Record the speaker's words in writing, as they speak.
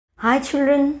Hi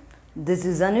children, this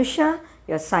is Anusha,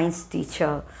 your science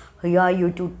teacher. Here are you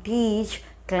to teach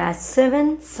class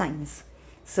 7 science.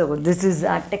 So this is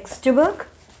our textbook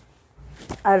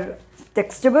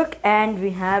and we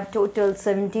have total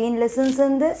 17 lessons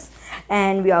in this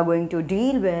and we are going to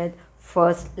deal with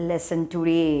first lesson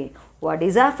today. What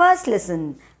is our first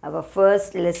lesson? Our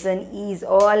first lesson is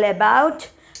all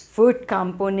about food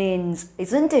components,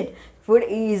 isn't it? Food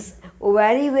is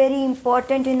very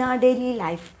important in our daily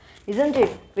life, isn't it?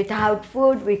 Without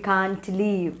food we can't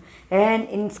live. And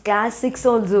in class 6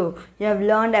 also you have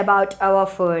learned about our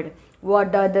food.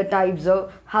 What are the types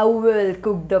of, how we will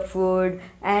cook the food,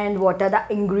 and what are the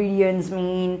ingredients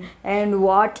mean, and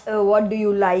what do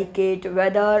you like it,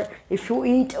 whether if you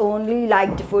eat only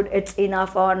liked food it's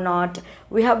enough or not.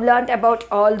 We have learned about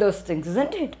all those things,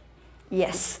 isn't it?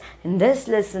 Yes, in this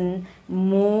lesson,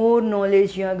 more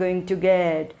knowledge you are going to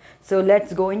get. So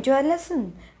let's go into our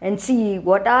lesson and see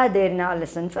what are there in our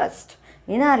lesson first.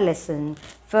 In our lesson,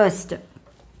 first,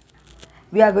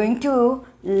 we are going to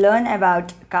learn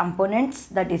about components,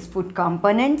 that is food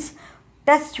components,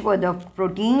 test for the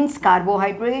proteins,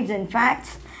 carbohydrates and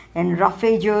fats, and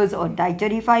roughages or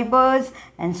dietary fibers,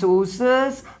 and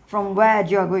sources from where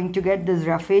you are going to get these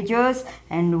roughages,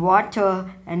 and water,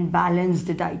 and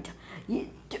balanced diet.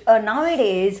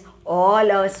 Nowadays all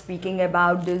are speaking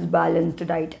about this balanced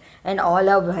diet and all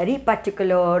are very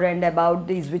particular and about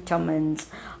these vitamins,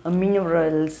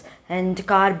 minerals and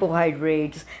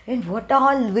carbohydrates and what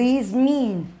all these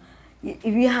mean.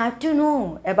 We have to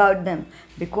know about them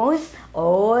because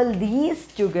all these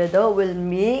together will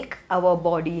make our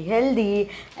body healthy,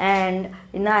 and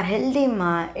in a healthy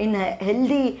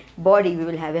body we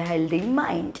will have a healthy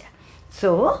mind.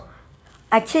 So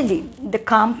actually, the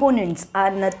components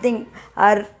are nothing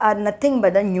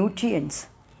but the nutrients.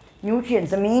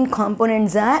 The main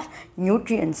components are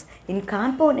nutrients. In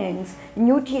components,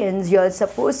 nutrients, you are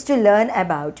supposed to learn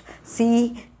about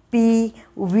C, P,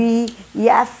 V,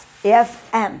 F,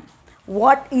 M.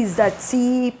 What is that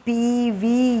C, P,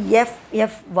 V,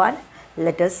 F, 1?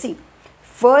 Let us see.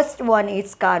 First one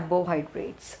is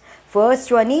carbohydrates.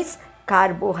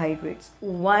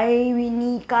 Why we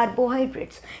need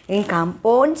carbohydrates? In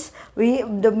compounds,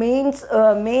 the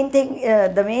main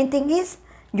thing is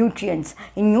nutrients.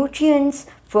 In nutrients,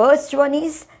 first one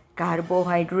is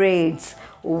carbohydrates.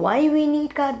 Why we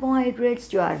need carbohydrates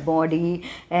to our body,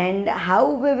 and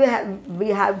how we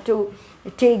have to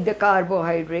take the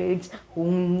carbohydrates,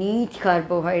 who need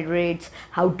carbohydrates,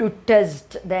 how to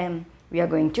test them, we are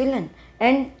going to learn.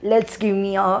 And let's give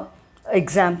me a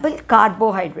example.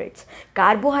 Carbohydrates,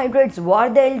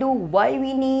 what they'll do, why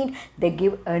we need, they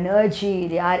give energy,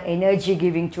 they are energy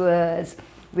giving to us.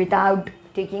 Without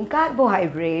taking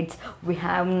carbohydrates we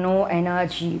have no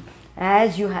energy,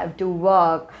 as you have to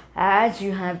work, as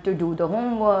you have to do the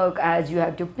homework, as you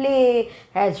have to play,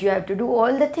 as you have to do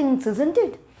all the things, isn't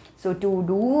it? So to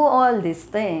do all these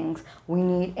things we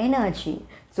need energy.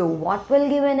 So what will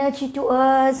give energy to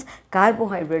us?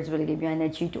 Carbohydrates will give you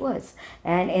energy to us.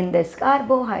 And in this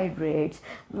carbohydrates,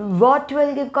 what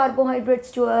will give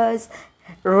carbohydrates to us?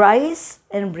 Rice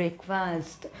and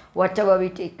breakfast. Whatever we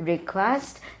take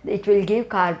breakfast, it will give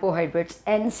carbohydrates.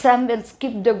 And some will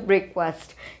skip the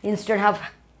breakfast. Instead of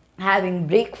having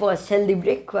breakfast, healthy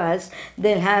breakfast,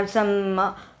 they'll have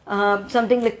some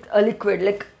something like a liquid,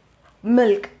 like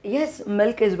milk. Yes,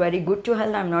 milk is very good to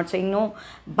health, I'm not saying no,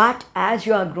 but as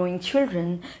you are growing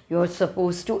children, you're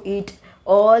supposed to eat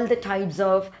all the types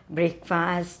of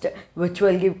breakfast which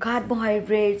will give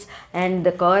carbohydrates, and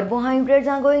the carbohydrates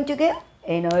are going to give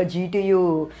energy to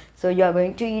you. So you are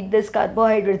going to eat this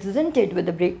carbohydrates, isn't it? With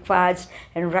the breakfast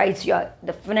and rice, you are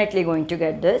definitely going to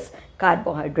get this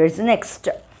carbohydrates. Next,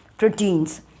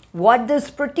 proteins. What does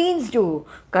proteins do?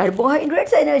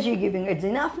 Carbohydrates, energy giving, it's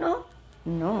enough, no?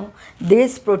 No,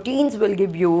 these proteins will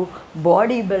give you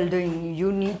bodybuilding.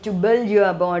 You need to build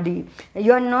your body.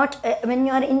 You are not, when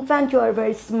you are infant, you are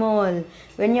very small.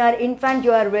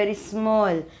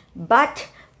 But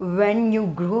when you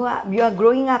grow up, you are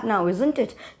growing up now, isn't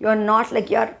it? You are not like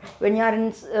when you are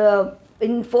in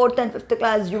 4th and 5th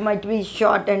class, you might be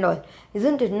short and all,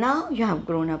 isn't it? Now you have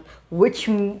grown up. Which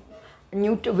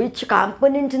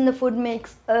component in the food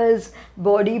makes us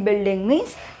bodybuilding?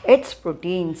 Means it's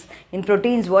proteins. In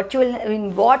proteins, what you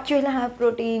will have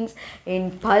proteins?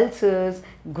 In pulses,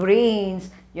 grains,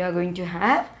 you are going to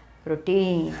have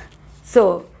protein.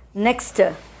 So next,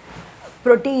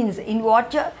 proteins in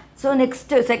what so next,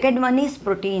 second one is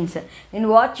proteins. In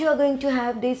what you are going to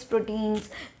have these proteins?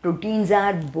 Proteins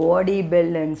are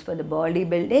bodybuildings. For the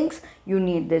bodybuildings, you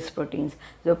need these proteins.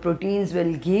 So proteins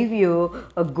will give you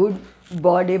a good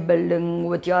bodybuilding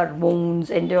with your bones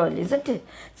and all, isn't it?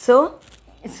 So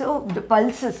the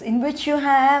pulses in which you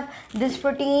have these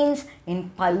proteins, in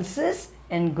pulses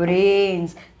and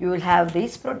grains you will have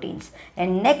these proteins.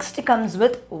 And next comes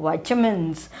with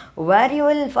vitamins, where you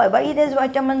will why these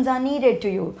vitamins are needed to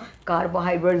you.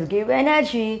 Carbohydrates give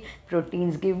energy,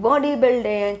 proteins give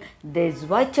bodybuilding. These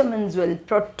vitamins will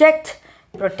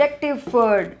protective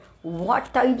food.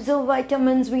 What types of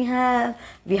vitamins we have?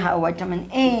 We have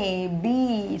vitamin A,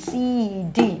 B, C,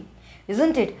 D,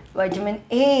 isn't it? Vitamin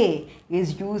A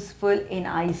is useful in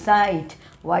eyesight.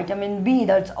 Vitamin B,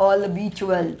 that's all the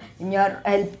B12 in your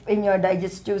help in your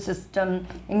digestive system,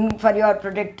 for your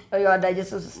protect your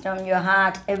digestive system, your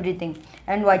heart, everything.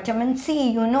 And vitamin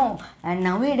C, you know, and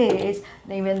nowadays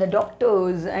even the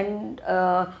doctors and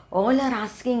all are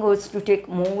asking us to take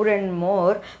more and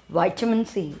more vitamin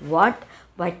C. What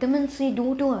vitamin C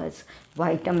do to us?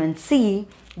 Vitamin C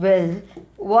will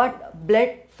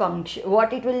blood function,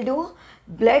 what it will do?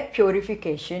 Blood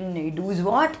purification. It does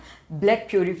what? Blood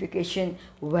purification.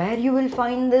 Where you will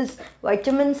find this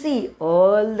vitamin C?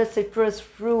 All the citrus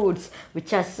fruits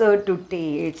which are so to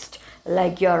taste,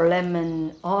 like your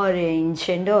lemon, orange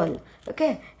and all.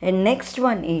 Okay, and next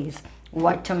one is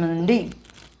vitamin D.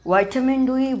 Vitamin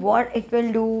D, what it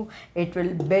will do? It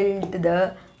will build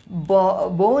the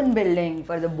bone building.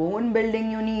 For the bone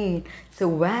building you need. So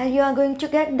where you are going to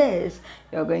get this?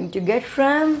 You are going to get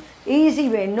from easy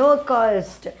way, no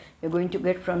cost. You are going to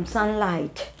get from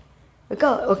sunlight.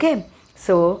 Okay.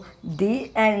 So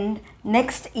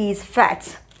next is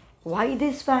fats. Why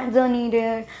these fats are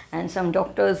needed? And some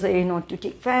doctors say not to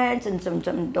take fats, and some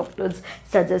doctors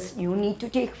suggest you need to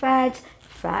take fats.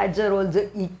 Fats are also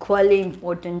equally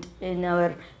important in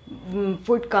our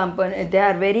food component. They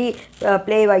are very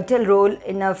play a vital role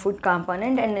in our food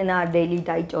component and in our daily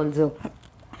diet also.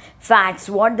 Fats,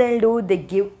 what they'll do? They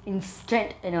give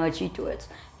instant energy to us.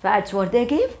 Fats, what they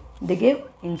give? They give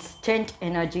instant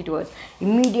energy to us,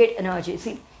 immediate energy.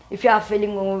 See, if you are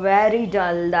feeling very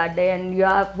dull that day and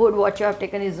your food what you have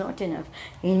taken is not enough,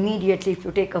 immediately if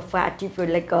you take a fat, if you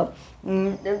like a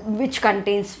which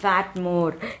contains fat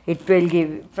more, it will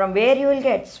give. From where you will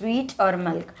get? Sweet or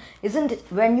milk, isn't it?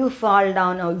 When you fall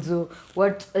down also,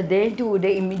 what they'll do,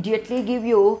 they immediately give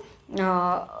you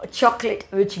chocolate,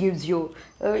 which gives you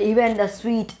even the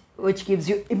sweet, which gives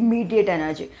you immediate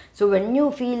energy. So when you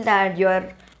feel that you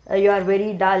are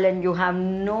very dull and you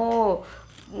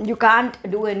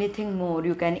can't do anything more,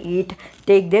 you can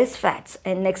take this fats.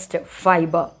 And next,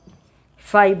 fiber.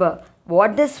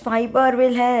 What this fiber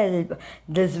will help?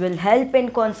 This will help in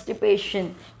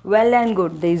constipation. Well and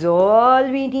good, this is all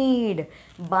we need.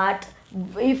 But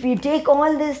if we take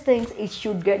all these things, it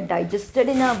should get digested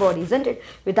in our body, isn't it?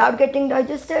 Without getting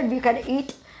digested, we can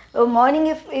eat morning.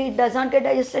 If it does not get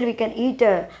digested, we can eat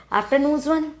afternoon's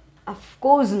one? Of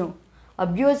course no.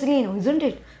 Obviously no, isn't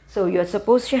it? So you are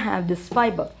supposed to have this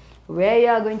fiber. Where you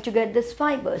are going to get these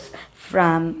fibers?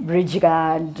 From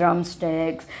bridgegat,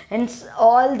 drumsticks, and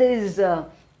all these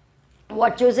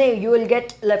what you say, you will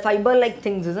get fiber like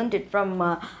things, isn't it?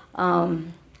 From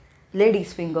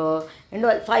lady's finger and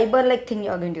all fiber like thing you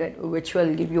are going to get, which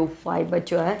will give you fiber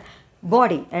to your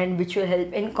body and which will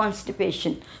help in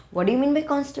constipation. What do you mean by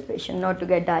constipation? Not to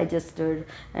get digested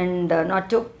and not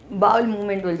to bowel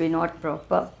movement will be not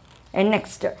proper. And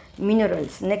next,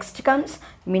 minerals. Next comes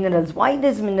minerals. Why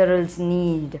these minerals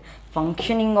need?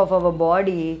 Functioning of our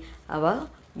body, our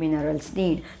minerals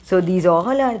need. So these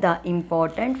all are the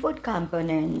important food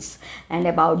components, and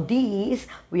about these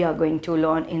we are going to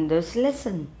learn in this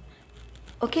lesson.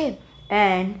 Okay,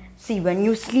 and see, when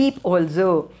you sleep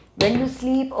also, you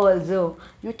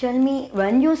tell me,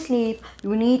 when you sleep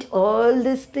you need all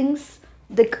these things,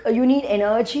 you need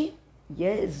energy.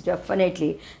 Yes,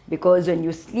 definitely, because when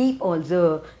you sleep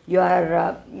also,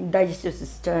 your digestive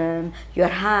system, your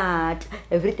heart,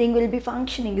 everything will be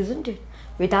functioning, isn't it?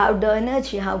 Without the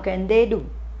energy, how can they do?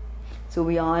 So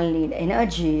we all need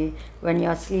energy when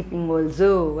you're sleeping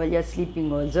also, while you're sleeping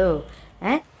also.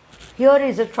 And here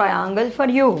is a triangle for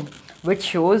you, which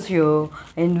shows you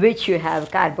in which you have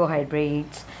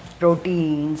carbohydrates,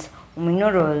 proteins,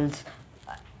 minerals,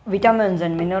 vitamins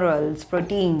and minerals,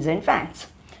 proteins and fats.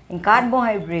 In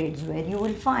carbohydrates, where you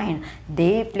will find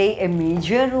they play a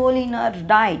major role in our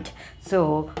diet.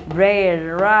 So bread,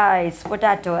 rice,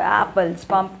 potato, apples,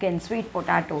 pumpkin, sweet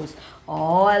potatoes,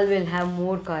 all will have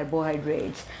more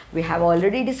carbohydrates. We have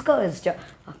already discussed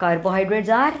carbohydrates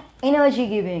are energy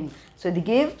giving. So they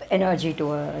give energy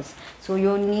to us. So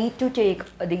you need to take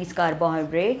these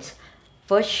carbohydrates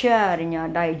for sure in your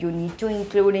diet. You need to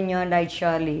include in your diet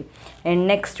surely. And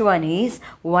next one is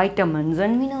vitamins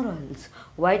and minerals.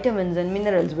 Vitamins and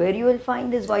minerals. Where you will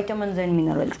find these vitamins and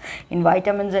minerals? In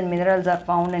vitamins and minerals are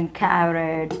found in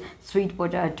carrots, sweet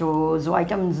potatoes,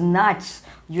 vitamins, nuts.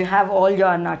 You have all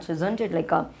your nuts, isn't it?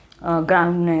 Like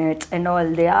groundnuts and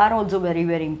all. They are also very,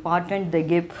 very important. They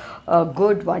give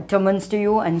good vitamins to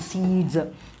you. And seeds,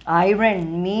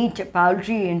 iron, meat,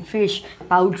 poultry and fish.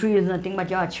 Poultry is nothing but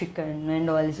your chicken and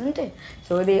all, isn't it?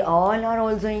 So they all are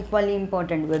also equally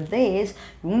important. With this,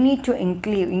 you need to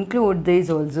include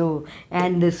this also.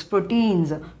 And this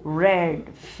proteins, red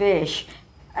fish,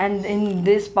 and in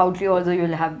this poultry also you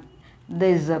will have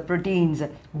these proteins.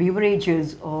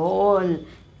 Beverages all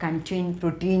contain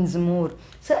proteins more.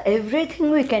 So everything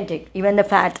we can take, even the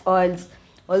fat oils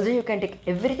also you can take.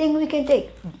 Everything we can take,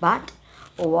 but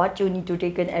what you need to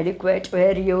take an adequate,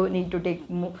 where you need to take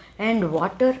more. And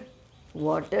water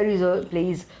is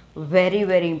plays very,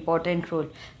 very important role.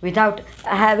 Without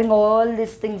having all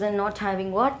these things and not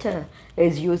having water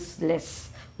is useless.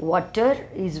 Water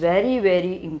is very,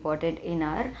 very important in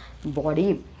our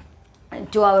body,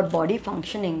 to our body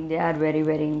functioning. They are very,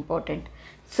 very important.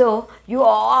 So you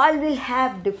all will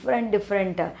have different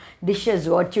dishes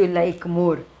what you like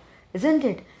more, isn't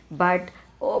it? But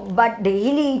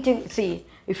daily eating, see,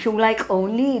 if you like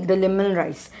only the lemon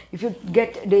rice, if you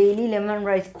get daily lemon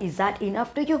rice, is that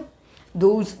enough to you?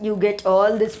 Those you get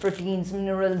all these proteins,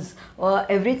 minerals,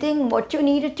 everything what you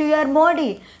needed to your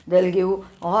body. They'll give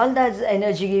all that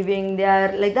energy giving. They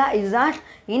are like that. Is that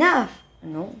enough?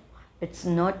 No, it's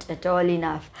not at all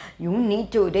enough. You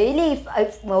need to daily,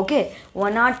 if okay,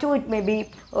 1 or 2 it may be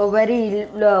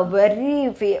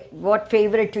what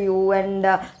favorite to you, and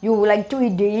you like to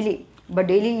eat daily. But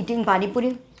daily eating pani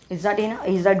puri, is that enough?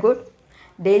 Is that good?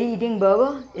 Daily eating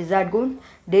burger, is that good?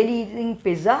 Daily eating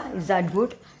pizza, is that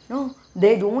good? No,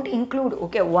 they don't include.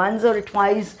 Okay, once or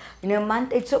twice in a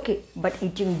month it's okay, but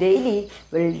eating daily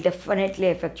will definitely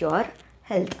affect your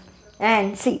health.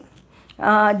 And see,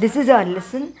 this is our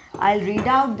lesson. I'll read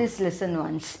out this lesson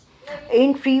once.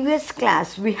 In previous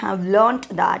class, we have learnt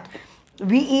that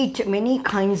we eat many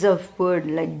kinds of food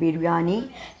like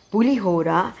biryani,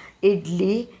 pulihora,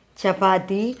 idli,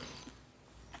 chapati,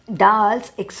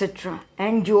 dals, etc.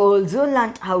 And you also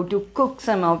learnt how to cook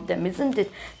some of them, isn't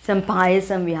it? Some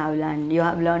payasam we have learned. You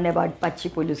have learned about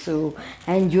pachi pulusu,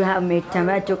 and you have made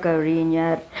tomato curry in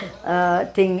your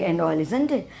thing and all, isn't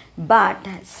it? But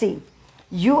see,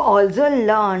 you also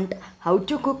learned how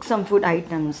to cook some food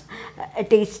items,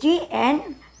 tasty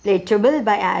and palatable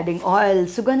by adding oil,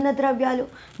 sugandha dravyalu.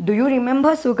 Do you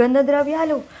remember sugandha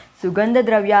dravyalu? Sugandha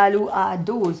dravyalu are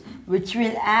those which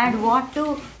will add what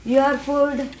to your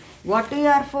food? What to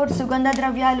your food, sugandha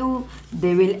dravyalu?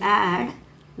 They will add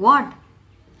what?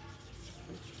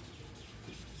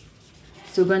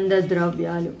 Sugandha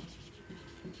dravyalu.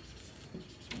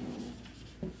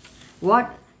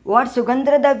 What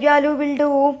Sugandha dravyalu will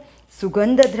do?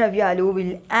 Sugandha dravyalu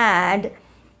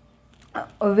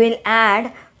will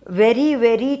add very,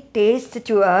 very taste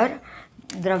to our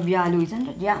dravyalu, isn't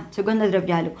it? Yeah, sugandha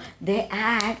dravyalu. They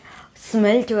add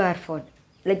smell to our food,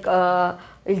 like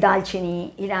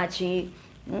dalchini, ilachi,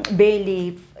 bay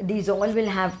leaf. These all will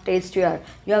have taste to your.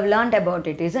 You have learned about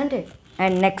it, isn't it?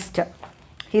 And next,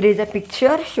 here is a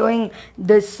picture showing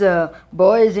this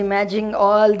boy is imagining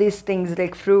all these things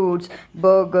like fruits,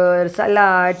 burgers,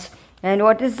 salads, and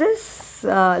what is this?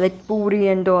 Like puri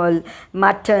and all,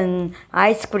 mutton,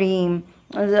 ice cream.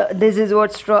 This is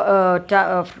what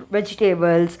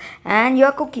vegetables and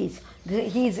your cookies.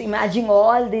 He is imagining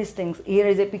all these things. Here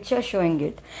is a picture showing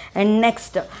it. And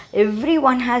next,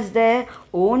 everyone has their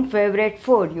own favorite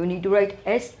food. You need to write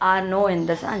yes or no in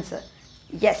this answer.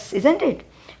 Yes, isn't it?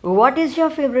 What is your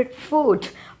favorite food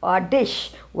or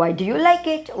dish? Why do you like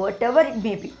it? Whatever it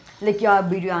may be. Like your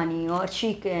biryani or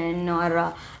chicken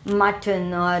or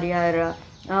mutton or your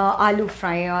aloo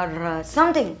fry or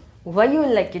something. Why you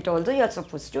like it also, you are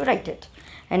supposed to write it.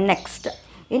 And next,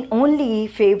 in only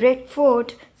favorite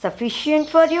food sufficient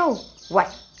for you. Why?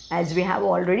 As we have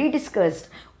already discussed,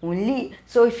 only.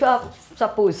 So if you are,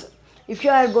 suppose, if you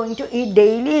are going to eat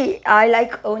daily, I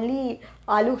like only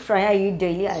aloo fry, I eat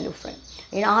daily aloo fry.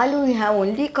 In aloo, you have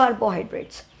only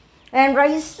carbohydrates. And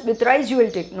rice, with rice you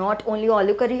will take, not only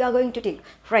aloo curry you are going to take.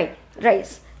 Right,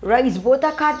 rice, both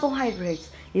are carbohydrates.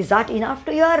 Is that enough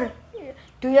to your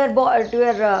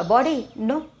body?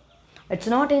 No, it's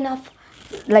not enough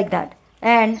like that.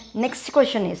 And next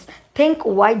question is, think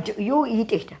why do you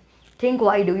eat it? Think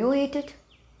why do you eat it?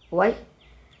 Why?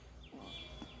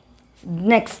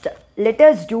 Next, let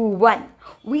us do one.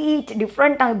 we eat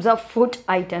different types of food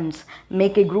items.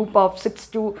 Make a group of 6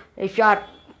 to, if you are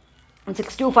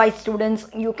 6 to 5 students,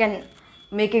 you can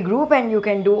make a group and you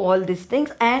can do all these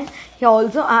things. And he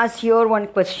also asks here one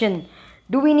question: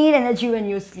 do we need energy when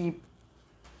you sleep?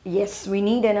 Yes, we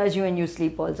need energy when you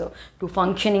sleep also, to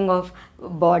functioning of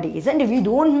body, isn't it? We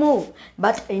don't move,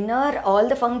 but inner all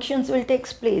the functions will take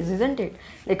place, isn't it?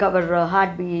 Like our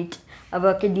heartbeat,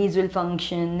 our kidneys will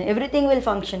function, everything will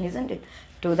function, isn't it?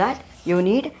 To that you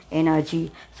need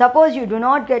energy. Suppose you do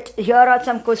not get, here are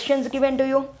some questions given to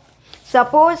you.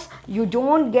 Suppose you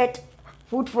don't get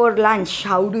food for lunch,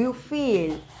 how do you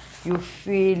feel? You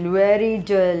feel very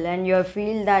dull and you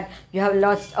feel that you have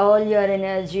lost all your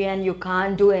energy and you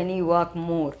can't do any work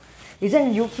more.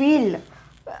 Isn't you feel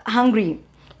hungry?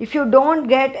 If you don't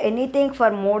get anything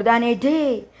for more than a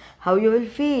day, how you will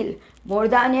feel? More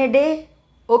than a day?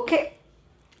 Okay,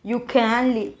 you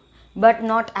can live, but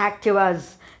not active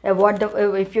as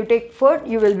if you take food,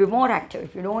 you will be more active.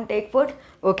 If you don't take food,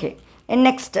 okay. And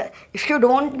next, if you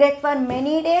don't get for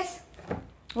many days,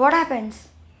 what happens?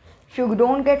 If you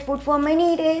don't get food for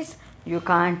many days, you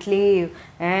can't live,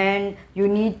 and you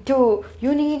need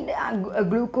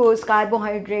glucose,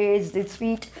 carbohydrates, the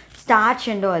sweet starch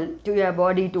and all to your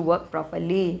body to work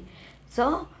properly.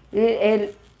 So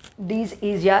this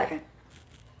is your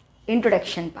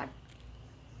introduction part.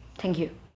 Thank you.